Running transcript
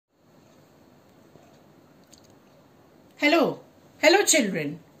Hello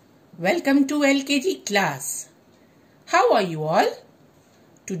children. Welcome to LKG class. How are you all?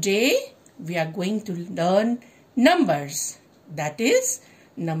 Today we are going to learn numbers. That is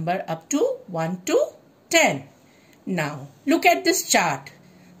number up to 1 to 10. Now look at this chart.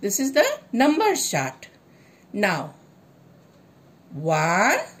 This is the numbers chart. Now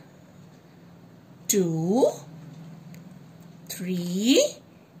 1, 2, 3,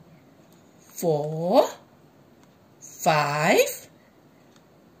 4, 5,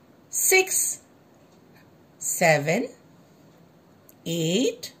 6, 7,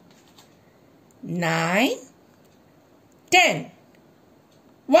 8, 9, 10.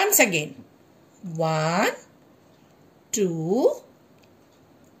 Once again. 1, 2,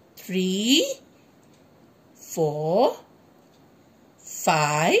 3, 4,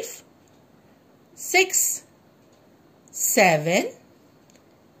 5, 6, 7,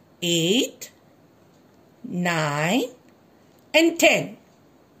 8, 9 and 10.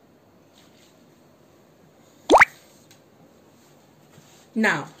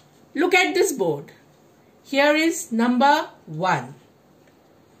 Now look at this board. Here is number 1.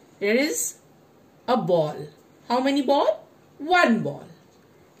 Here is a ball. How many ball? 1 ball.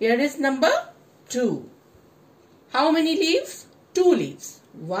 Here is number 2. How many leaves? 2 leaves.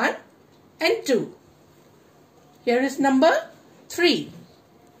 1 and 2. Here is number 3.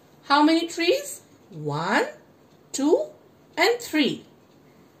 How many trees? 1, 2 and 3.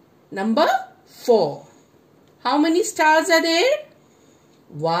 Number 4. How many stars are there?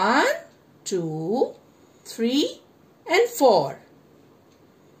 1, 2, 3 and 4.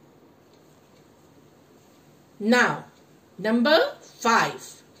 Now number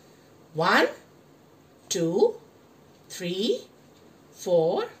 5. 1, 2, 3,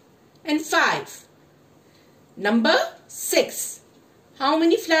 4 and 5. Number 6. How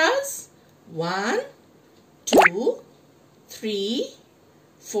many flowers? 1, 2, 3,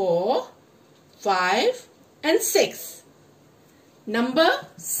 4, 5 and 6. Number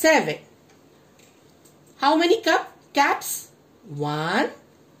 7. How many caps? 1,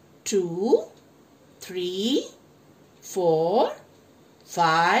 2, 3, 4,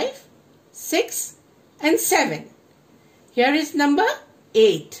 5, 6 and 7. Here is number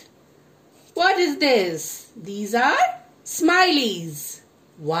 8. What is this? These are smileys.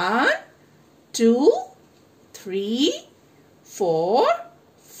 1, 2, 3, 4,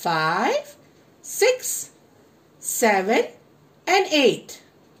 5, 6, 7 and 8.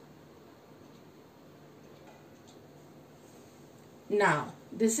 Now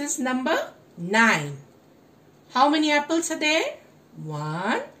this is number 9. How many apples are there?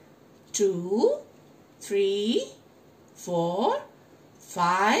 1, 2, 3, 4,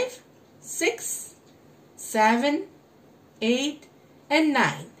 5, 6, 7, 8 and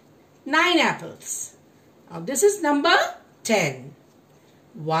 9. 9 apples. Now this is number 10.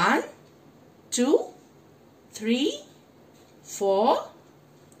 1, 2, 3, 4,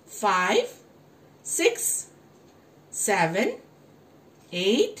 5, 6, 7,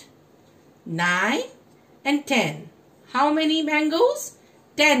 8, 9 and 10. How many mangoes?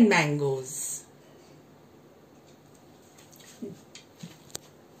 10 mangoes.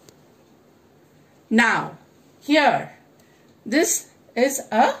 Now here, this is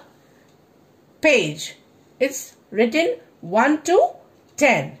a page. It's written 1 to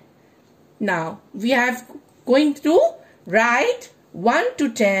 10. Now we are going to write 1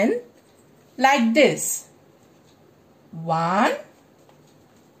 to 10 like this. 1,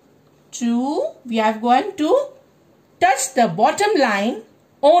 2, we are going to touch the bottom line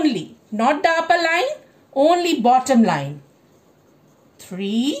only, not the upper line, only bottom line.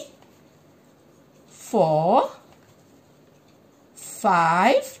 3, 4,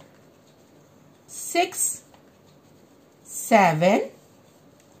 5, 6, 7,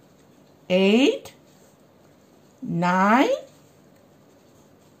 8, 9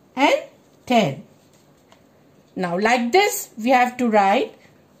 and 10. Now like this we have to write,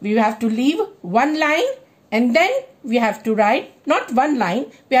 we have to leave one line and then we have to write, not one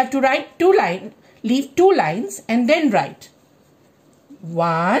line, we have to write two lines, leave 2 lines and then write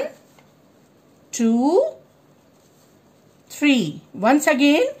 1, 2, 3. Once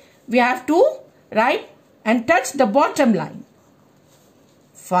again we have to write and touch the bottom line.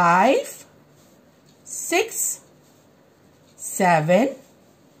 5, 6, 7,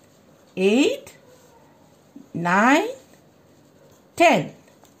 8, 9, 10.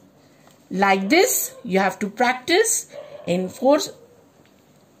 Like this you have to practice in 4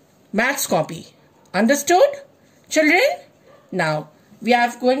 maths copy. Understood, children? Now we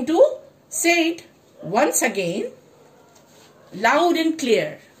are going to say it once again loud and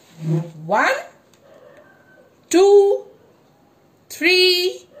clear. 1, 2,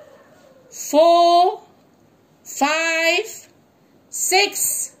 3, 4, 5,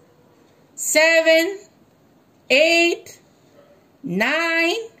 6, 7, 8,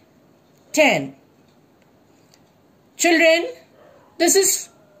 9, 10. Children, this is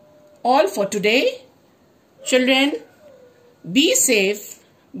all for today. Children, be safe,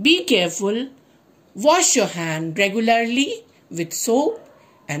 be careful, wash your hand regularly with soap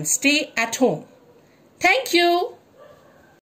and stay at home. Thank you.